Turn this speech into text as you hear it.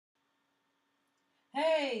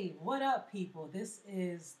Hey, what up, people? This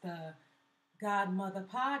is the Godmother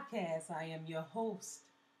podcast. I am your host,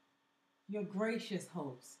 your gracious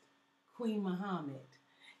host, Queen Muhammad.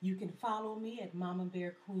 You can follow me at Mama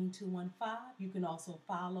Bear Queen 215. You can also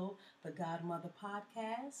follow the Godmother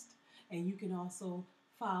podcast, and you can also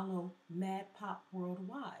follow Mad Pop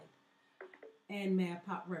Worldwide and Mad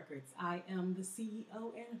Pop Records. I am the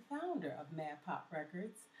CEO and founder of Mad Pop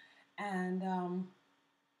Records, and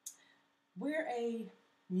we're a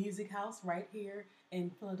music house right here in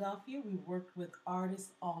Philadelphia. We worked with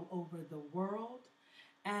artists all over the world,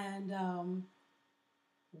 and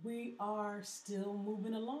we are still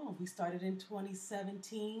moving along. We started in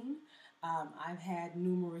 2017. I've had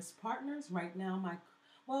numerous partners. Right now,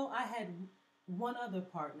 I had one other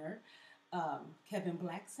partner, Kevin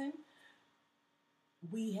Blackson.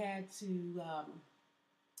 We had to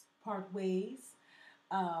part ways.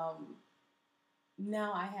 Um,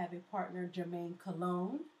 Now I have a partner, Jermaine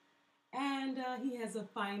Cologne, and he has a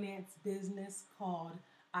finance business called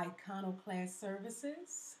Iconoclast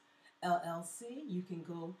Services, LLC. You can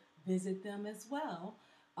go visit them as well.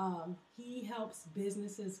 He helps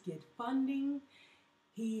businesses get funding,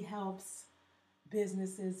 he helps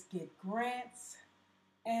businesses get grants,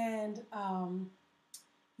 and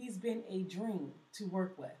he's been a dream to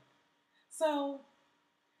work with. So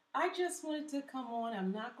I just wanted to come on.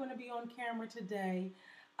 I'm not going to be on camera today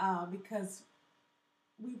because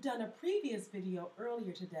we've done a previous video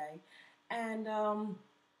earlier today, and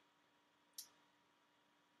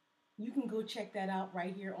you can go check that out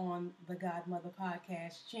right here on the Godmother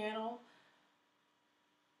Podcast channel.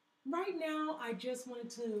 Right now, I just wanted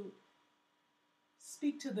to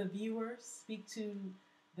speak to the viewers, speak to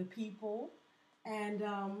the people, and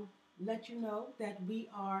let you know that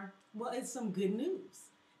it's some good news.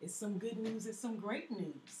 It's some good news. It's some great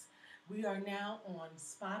news. We are now on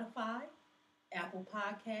Spotify, Apple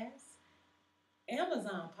Podcasts,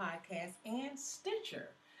 Amazon Podcasts, and Stitcher.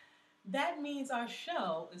 That means our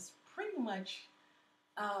show is pretty much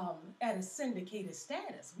at a syndicated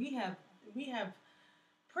status. We have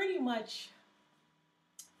pretty much,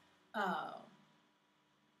 uh,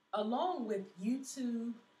 along with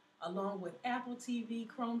YouTube, along with Apple TV,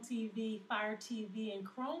 Chrome TV, Fire TV, and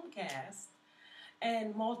Chromecast,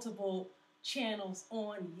 and multiple channels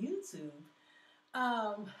on YouTube.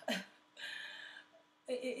 Um,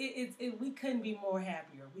 we couldn't be more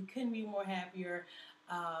happier. We couldn't be more happier.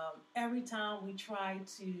 Every time we try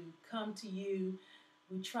to come to you,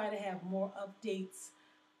 we try to have more updates.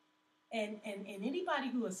 And anybody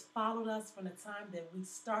who has followed us from the time that we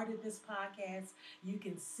started this podcast, you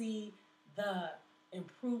can see the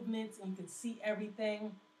improvements and you can see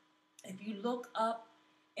everything. If you look up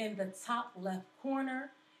in the top left corner,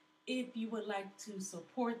 if you would like to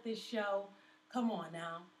support this show, come on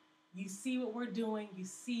now. You see what we're doing. You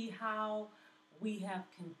see how we have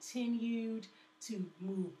continued to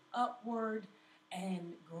move upward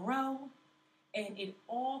and grow. And it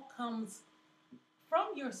all comes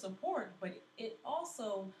from your support, but it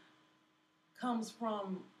also comes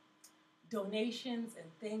from donations and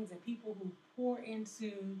things and people who pour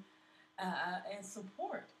into and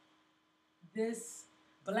support this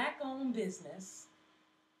Black-owned business,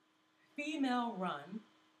 female-run,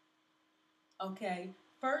 okay,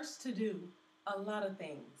 first to do a lot of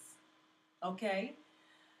things, okay?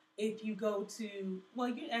 If you go to,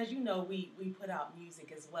 as you know, we put out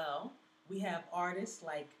music as well. We have artists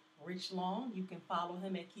like Rich Long. You can follow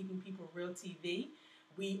him at Keeping People Real TV.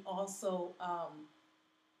 We also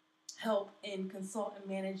help in consultant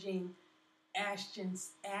managing Ashton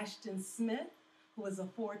Smith, who is a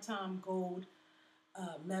 4-time gold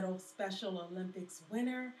medal Special Olympics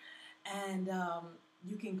winner. And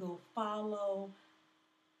you can go follow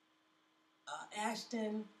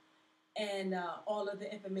Ashton, and all of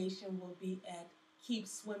the information will be at Keep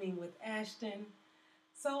Swimming with Ashton.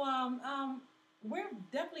 So we're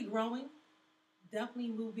definitely growing,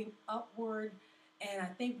 definitely moving upward. And I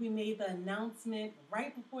think we made the announcement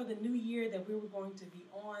right before the new year that we were going to be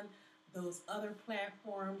on those other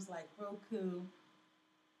platforms like Roku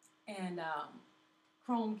and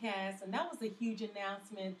Chromecast. And that was a huge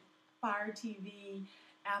announcement. Fire TV,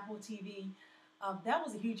 Apple TV. That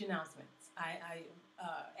was a huge announcement.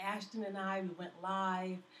 Ashton and I, we went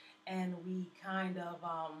live, and we kind of,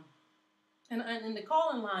 and the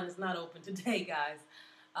call-in line is not open today, guys,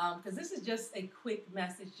 because this is just a quick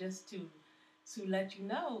message just to let you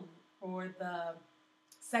know for the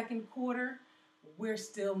second quarter, we're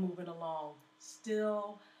still moving along,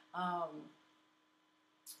 still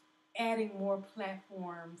adding more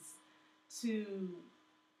platforms to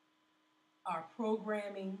our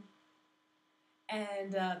programming,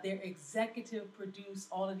 and they're executive produce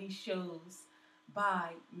all of these shows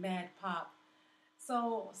by Mad Pop.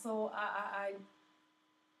 So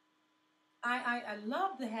I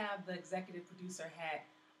love to have the executive producer hat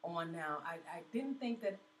on now. I didn't think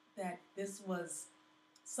that this was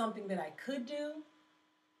something that I could do,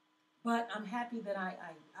 but I'm happy that I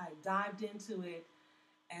dived into it,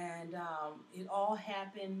 and it all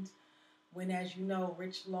happened when, as you know,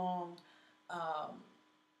 Rich Long um,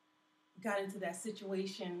 got into that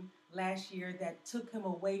situation last year that took him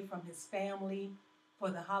away from his family for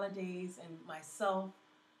the holidays and myself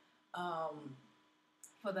um,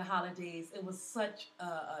 for the holidays. It was such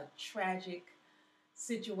a tragic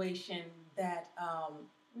situation that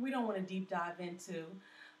we don't want to deep dive into.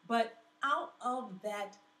 But out of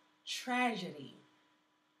that tragedy,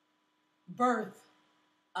 birth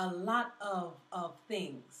a lot of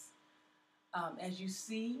things. As you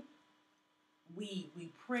see,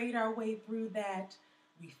 we prayed our way through that.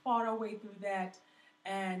 We fought our way through that.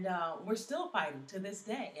 And we're still fighting to this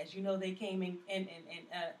day. As you know, they came in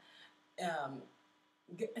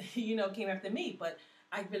came after me. But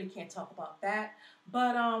I really can't talk about that.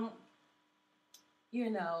 But,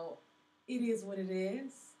 it is what it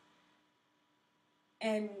is.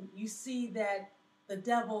 And you see that the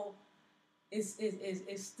devil is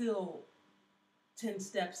still 10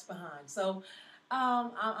 steps behind. So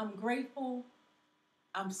I'm grateful.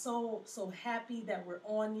 I'm so happy that we're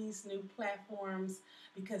on these new platforms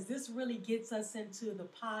because this really gets us into the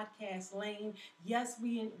podcast lane. Yes,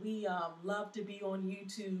 we love to be on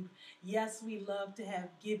YouTube. Yes, we love to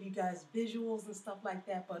give you guys visuals and stuff like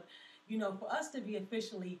that. But for us to be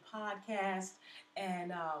officially podcast,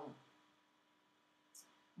 and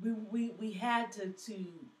we had to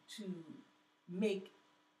make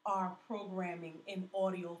our programming in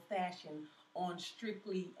audio fashion on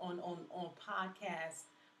strictly on podcast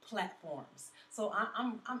platforms. So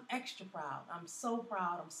I'm extra proud. I'm so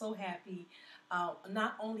proud. I'm so happy.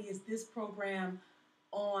 Not only is this program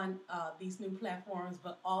on these new platforms,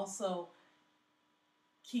 but also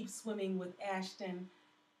Keep Swimming with Ashton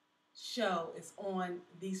show is on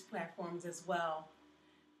these platforms as well.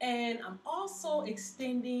 And I'm also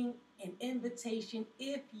extending an invitation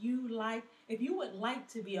if you would like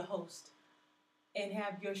to be a host and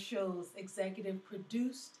have your shows executive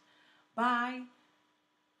produced by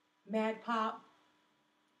Mad Pop,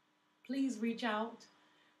 please reach out.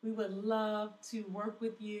 We would love to work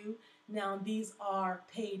with you. Now, these are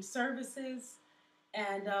paid services,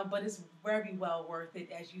 and but it's very well worth it.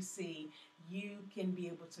 As you see, you can be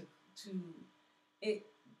able to it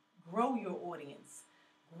grow your audience,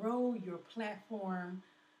 grow your platform,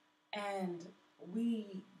 and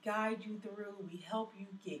we guide you through. We help you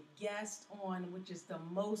get guests on, which is the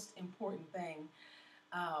most important thing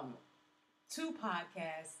to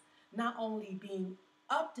podcasts. Not only being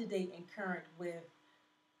up to date and current with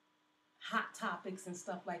hot topics and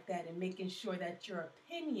stuff like that, and making sure that your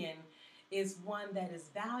opinion is one that is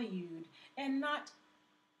valued and not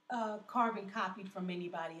carbon copied from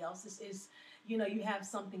anybody else. You have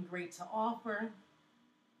something great to offer,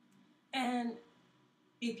 and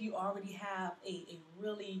if you already have a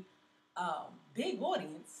really big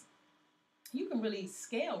audience, you can really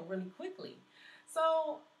scale really quickly.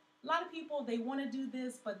 So a lot of people, they want to do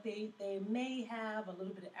this, but they may have a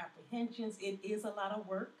little bit of apprehensions. It is a lot of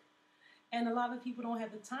work. And a lot of people don't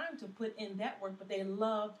have the time to put in that work, but they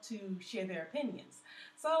love to share their opinions.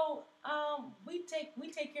 So we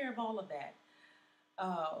take care of all of that.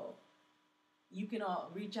 You can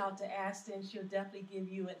reach out to Aston. She'll definitely give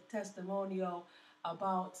you a testimonial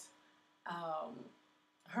about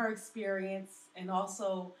her experience. And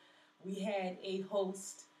also, we had a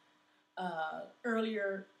host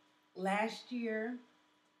earlier last year,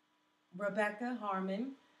 Rebecca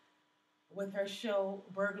Harmon, with her show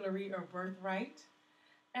Burglary or Birthright.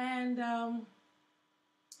 And, that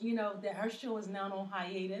her show is now on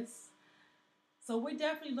hiatus. So we're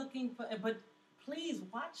definitely looking for, but please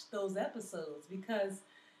watch those episodes because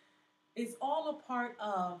it's all a part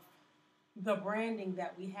of the branding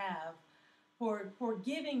that we have for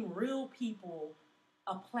giving real people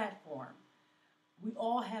a platform. We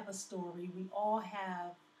all have a story. We all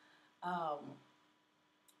have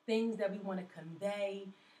things that we want to convey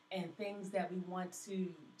and things that we want to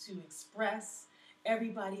express.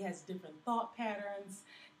 Everybody has different thought patterns,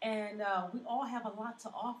 and we all have a lot to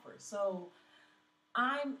offer. So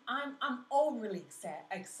I'm overly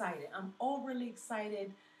excited. I'm overly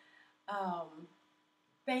excited.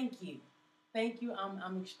 Thank you.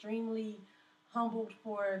 I'm extremely humbled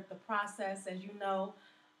for the process. As you know,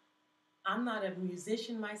 I'm not a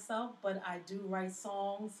musician myself, but I do write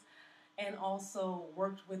songs, and also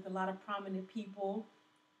worked with a lot of prominent people,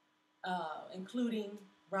 including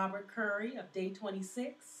Robert Curry of Day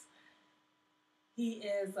 26.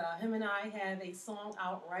 Him and I have a song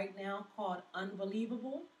out right now called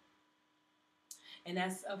Unbelievable. And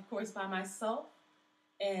that's, of course, by myself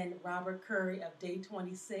and Robert Curry of Day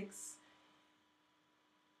 26.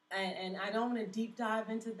 And I don't want to deep dive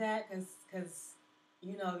into that because,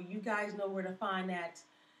 you guys know where to find that.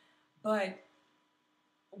 But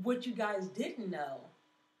what you guys didn't know,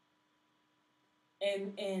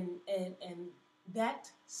 and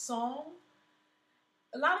that song,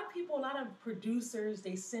 a lot of producers,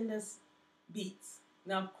 they send us beats.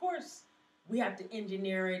 Now, of course, we have to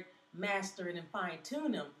engineer it, master it, and fine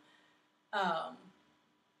tune them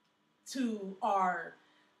to our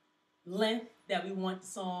length that we want the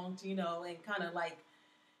song to, and kind of like,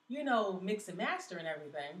 mix and master and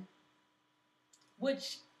everything,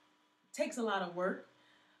 which takes a lot of work.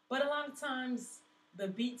 But a lot of times, the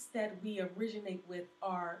beats that we originate with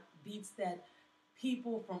are beats that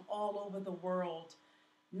people from all over the world,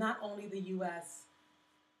 not only the U.S.,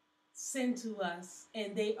 send to us,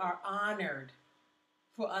 and they are honored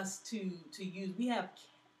for us to use. We have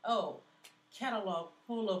catalog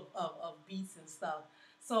full of beats and stuff.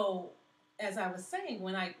 So as I was saying,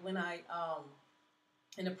 when I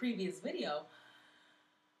in the previous video,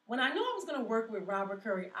 when I knew I was going to work with Robert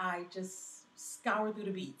Curry, I just scoured through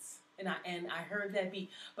the beats, and I heard that beat.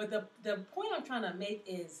 But the point I'm trying to make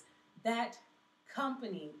is that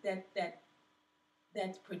company that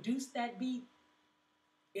produced that beat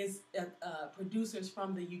is producers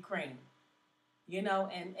from the Ukraine,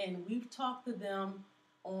 and we've talked to them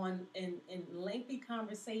in lengthy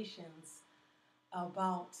conversations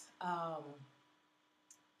about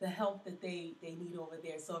the help that they need over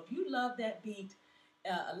there. So if you love that beat,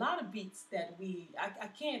 a lot of beats that I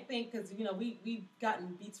can't think, because we've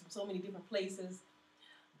gotten beats from so many different places,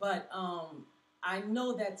 but I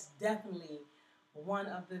know that's definitely one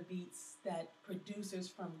of the beats that producers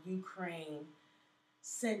from Ukraine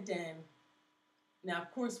sent in. Now,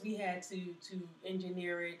 of course, we had to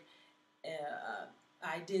engineer it.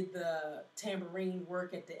 I did the tambourine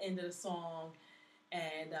work at the end of the song,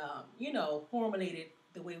 and formulated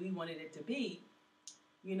the way we wanted it to be.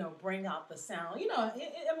 Bring out the sound.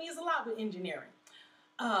 It's a lot with engineering,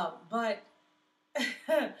 but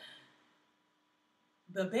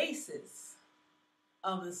the basis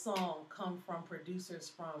of the song come from producers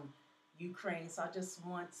from Ukraine. So I just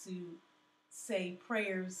want to say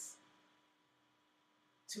prayers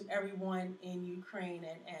to everyone in Ukraine,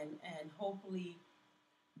 and hopefully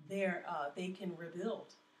they can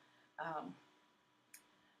rebuild.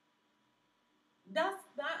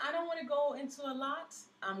 I don't want to go into a lot.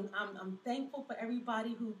 I'm thankful for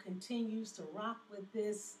everybody who continues to rock with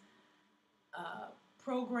this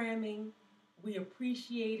programming. We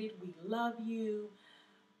appreciate it. We love you.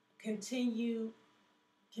 Continue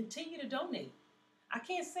to donate. I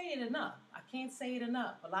can't say it enough.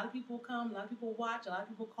 A lot of people come, a lot of people watch, a lot of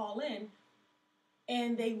people call in,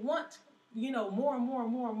 and they want, more and more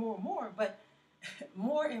and more and more and more, but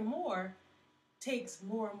more and more takes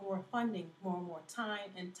more and more funding, more and more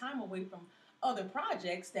time away from other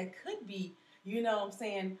projects that could be,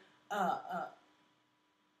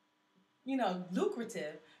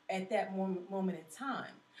 lucrative at that moment in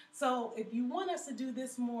time. So if you want us to do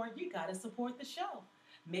this more, you got to support the show.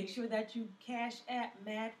 Make sure that you cash at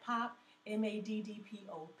MADDPOP,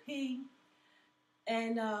 MADDPOP,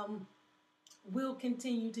 and we'll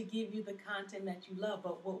continue to give you the content that you love.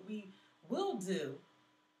 But what we will do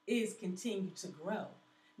is continue to grow.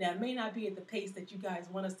 Now, it may not be at the pace that you guys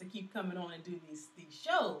want us to keep coming on and do these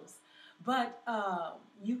shows, but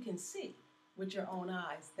you can see with your own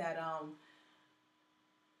eyes that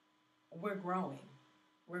we're growing.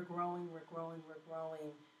 We're growing.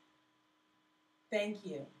 Thank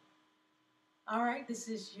you. All right, this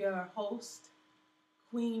is your host,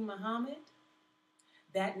 Queen Muhammad.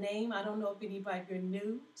 That name, I don't know if anybody, if you're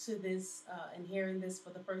new to this and hearing this for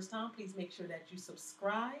the first time, please make sure that you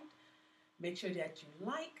subscribe. Make sure that you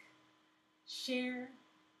like, share,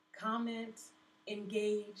 comment,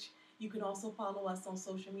 engage. You can also follow us on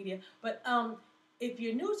social media. But if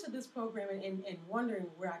you're new to this program and wondering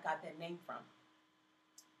where I got that name from,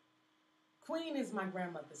 Queen is my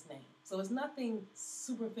grandmother's name. So it's nothing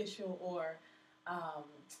superficial or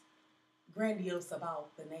grandiose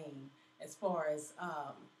about the name as far as,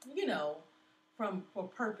 for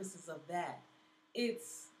purposes of that. It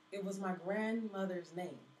was my grandmother's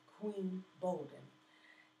name, Queen Bolden.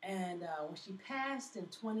 And when she passed in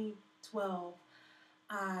 2012,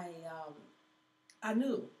 I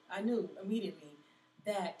knew immediately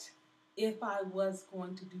that if I was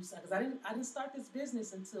going to do something. Because I didn't start this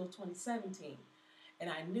business until 2017, and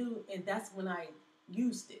I knew, and that's when I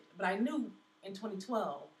used it. But I knew in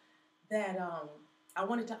 2012 that I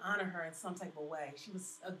wanted to honor her in some type of way. She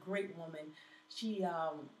was a great woman. She,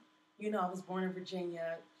 I was born in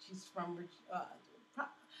Virginia. She's from,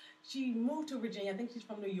 she moved to Virginia. I think she's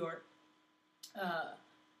from New York. Uh,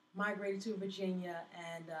 Migrated to Virginia,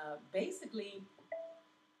 and basically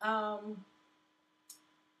um,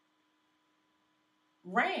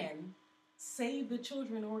 ran Save the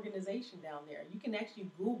Children organization down there. You can actually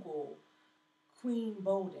Google Queen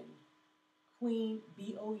Bolden, Queen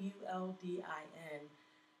Bouldin,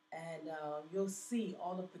 and you'll see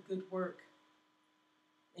all of the good work.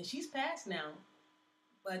 And she's passed now,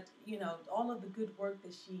 but all of the good work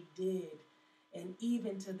that she did, and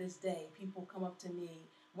even to this day, people come up to me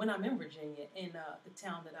when I'm in Virginia, in the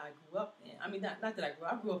town that I grew up in. I mean, not that I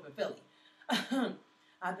grew up in Philly.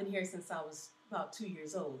 I've been here since I was about 2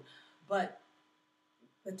 years old, but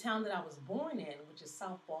the town that I was born in, which is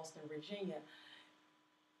South Boston, Virginia.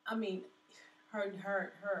 I mean, her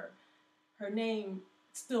name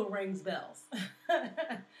still rings bells.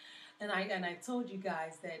 And I told you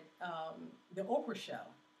guys that the Oprah show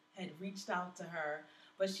had reached out to her,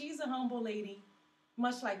 but she's a humble lady,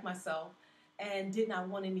 much like myself, and did not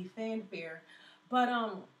want any fanfare. But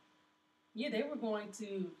yeah, they were going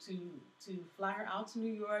to fly her out to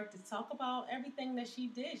New York to talk about everything that she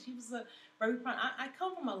did. She was a very I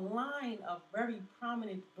come from a line of very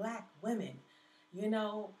prominent black women,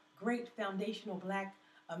 great foundational black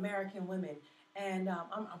American women, and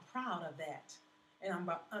I'm proud of that, and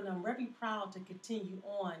I'm very proud to continue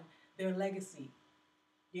on their legacy.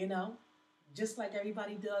 You know, just like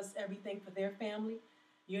everybody does everything for their family.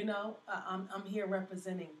 I'm here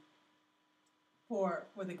representing for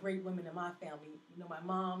the great women in my family. My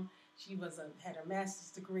mom, she had her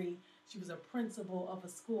master's degree. She was a principal of a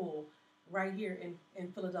school right here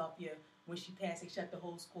in Philadelphia. When she passed, they shut the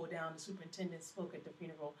whole school down. The superintendent spoke at the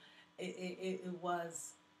funeral. It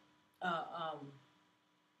was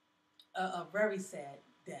a very sad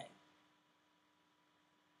day.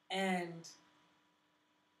 And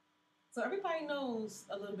so everybody knows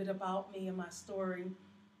a little bit about me and my story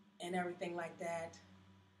and everything like that.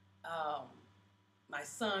 Um, my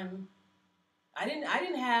son, I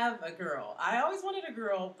didn't have a girl. I always wanted a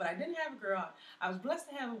girl, but I didn't have a girl. I was blessed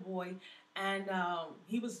to have a boy, and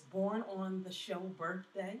he was born on the show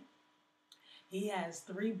birthday. He has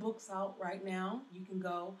 3 books out right now. You can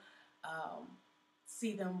go um,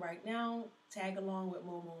 see them right now. Tag along with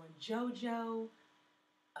Momo and JoJo.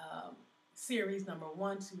 Um, Series number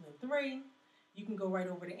 1, 2, and 3. You can go right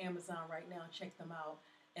over to Amazon right now and check them out.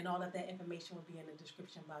 And all of that information will be in the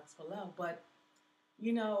description box below. But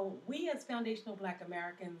we as foundational Black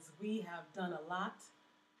Americans, we have done a lot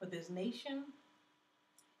for this nation.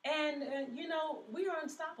 And, we are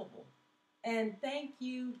unstoppable. And thank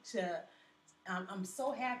you to, I'm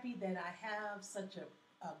so happy that I have such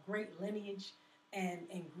a great lineage and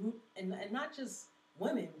group, and not just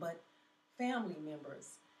women, but family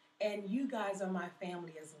members. And you guys are my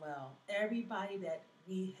family as well. Everybody that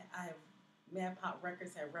I have Mad Pop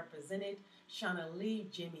Records have represented: Shauna Lee,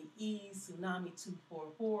 Jimmy E, Tsunami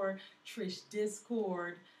 244, Trish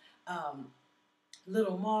Discord,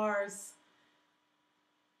 Little Mars,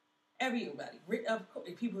 everybody.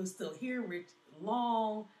 People who are still here: Rich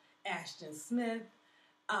Long, Ashton Smith.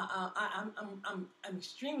 I'm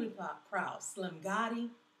extremely proud. Slim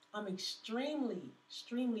Gotti. I'm extremely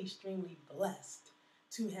blessed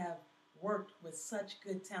to have worked with such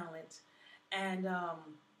good talent, and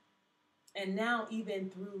now even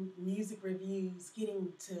through music reviews,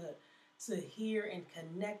 getting to hear and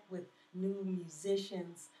connect with new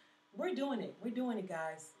musicians. We're doing it. We're doing it,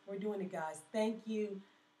 guys. We're doing it, guys. Thank you.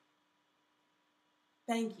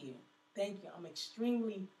 Thank you. Thank you. I'm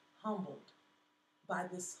extremely humbled by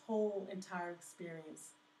this whole entire experience.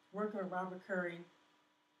 Working with Robert Curry,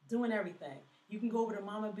 doing everything. You can go over to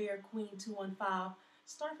Mama Bear Queen 215.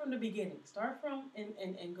 Start from the beginning. Start from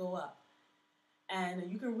and go up.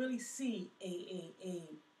 And you can really see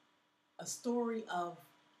a story of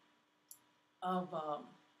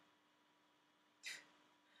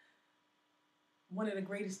one of the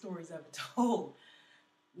greatest stories ever told.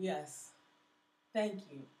 Yes.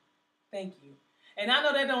 Thank you. Thank you. And I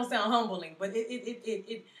know that don't sound humbling, but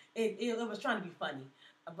it was trying to be funny.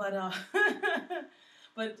 But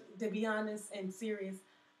but to be honest and serious,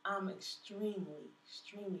 I'm extremely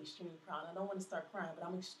proud. I don't want to start crying, but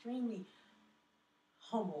I'm extremely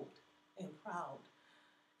humbled and proud.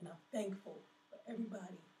 And I'm thankful for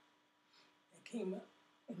everybody that came up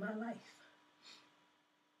in my life.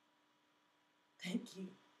 Thank you.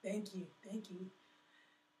 Thank you. Thank you.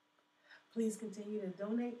 Please continue to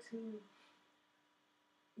donate to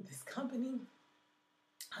this company.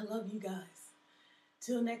 I love you guys.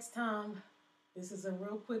 Till next time, this is a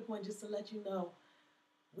real quick one just to let you know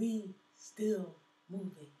we still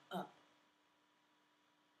moving up.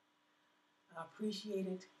 I appreciate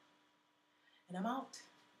it. And I'm out.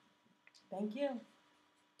 Thank you.